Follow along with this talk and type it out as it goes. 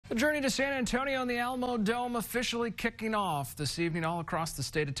The journey to San Antonio and the Alamo Dome officially kicking off this evening all across the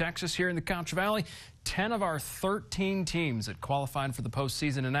state of Texas here in the Concho Valley. 10 of our 13 teams that qualified for the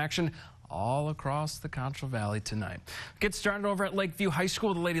postseason in action all across the Concho Valley tonight. Get started over at Lakeview High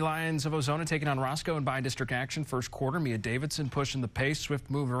School. The Lady Lions of Ozona taking on Roscoe in bi-district action. First quarter, Mia Davidson pushing the pace. Swift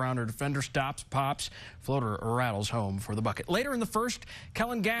move around her defender, stops, pops. Floater rattles home for the bucket. Later in the first,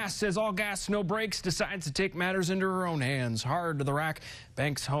 Kellen Gass says all gas, no brakes, decides to take matters into her own hands. Hard to the rack,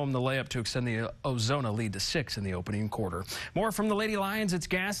 banks home the layup to extend the Ozona lead to 6 in the opening quarter. More from the Lady Lions. It's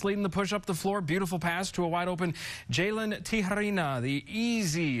Gass leading the push up the floor. Beautiful pass to a wide open Jalen Tijarina. The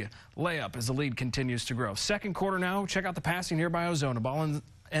easy layup as the lead continues to grow. Second quarter now. Check out the passing here by Ozona. Ball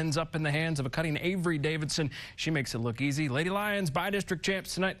ends up in the hands of a cutting Avery Davidson. She makes it look easy. Lady Lions, bi-district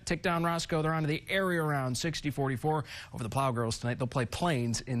champs tonight, take down Roscoe. They're on to the area round, 60-44 over the Plow Girls tonight. They'll play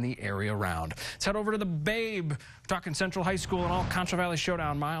Plains in the area round. Let's head over to the Babe. We're talking Central High School and all Concho Valley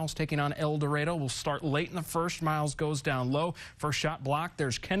showdown. Miles taking on El Dorado. We'll start late in the first. Miles goes down low. First shot blocked.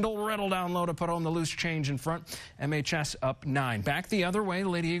 There's Kendall Riddle down low to put home the loose change in front. MHS up 9. Back the other way,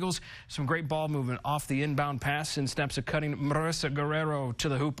 Lady Eagles, some great ball movement off the inbound pass and steps a cutting Marissa Guerrero to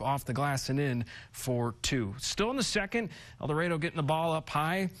the hoop off the glass and in for 2. Still in the second, El Dorado getting the ball up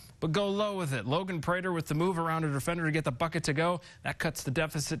high, but go low with it. Logan Prater with the move around her defender to get the bucket to go. That cuts the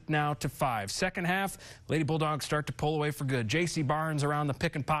deficit now to 5. Second half, Lady Bulldogs start to pull away for good. J.C. Barnes around the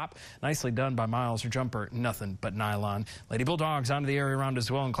pick and pop. Nicely done by Miles. Her jumper, nothing but nylon. Lady Bulldogs onto the area round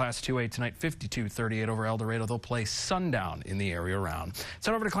as well in Class 2A tonight, 52-38 over El Dorado. They'll play Sundown in the area round. Let's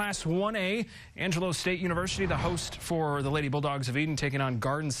head over to Class 1A. Angelo State University, the host for the Lady Bulldogs of Eden, taking on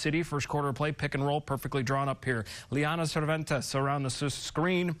Garden City. First quarter play, pick and roll, perfectly drawn up here. Liana Cervantes around the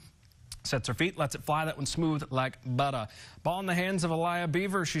screen. Sets her feet, lets it fly. That one smooth like butter. Ball in the hands of Elia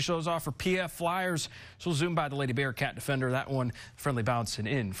Beaver. She shows off her PF Flyers. So we'll zoom by the Lady Bearcat defender. That one friendly bounce and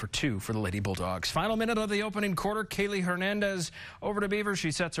in for 2 for the Lady Bulldogs. Final minute of the opening quarter. Kaylee Hernandez over to Beaver. She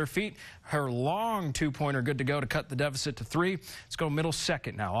sets her feet. Her long two-pointer good to go to cut the deficit to 3. Let's go middle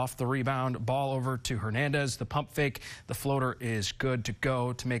second now. Off the rebound, ball over to Hernandez. The pump fake. The floater is good to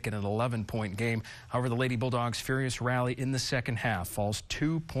go to make it an 11-point game. However, the Lady Bulldogs' furious rally in the second half falls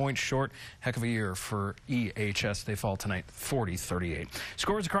 2 points short. Heck of a year for EHS. They fall tonight 40-38.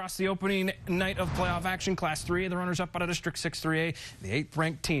 Scores across the opening night of playoff action. Class 3, the runners up out of District 6-3A. The 8th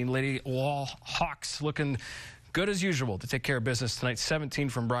ranked team, Lady Wall Hawks, looking good as usual to take care of business tonight. 17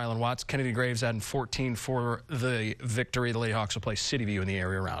 from Brylan Watts. Kennedy Graves adding 14 for the victory. The Lady Hawks will play City View in the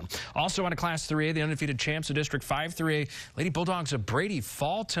area round. Also on a Class 3A, the undefeated champs of District 5-3A. Lady Bulldogs of Brady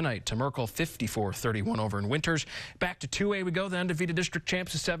fall tonight to Merkel 54-31 over in Winters. Back to 2A we go. The undefeated district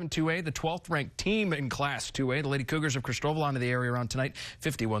champs of 7-2A. The 12th ranked team in Class 2A. The Lady Cougars of Cristobal onto the area round tonight.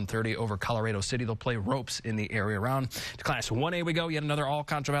 51-30 over Colorado City. They'll play Ropes in the area round. To Class 1A we go. Yet another all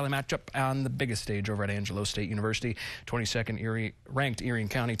Concho Valley matchup on the biggest stage over at Angelo State University. 22nd ranked Erie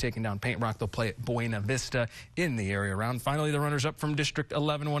County taking down Paint Rock. They'll play at Buena Vista in the area round. Finally, the runners-up from District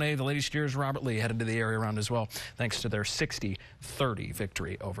 11-1A, the Lady Steers Robert Lee, headed to the area round as well, thanks to their 60-30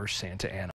 victory over Santa Ana.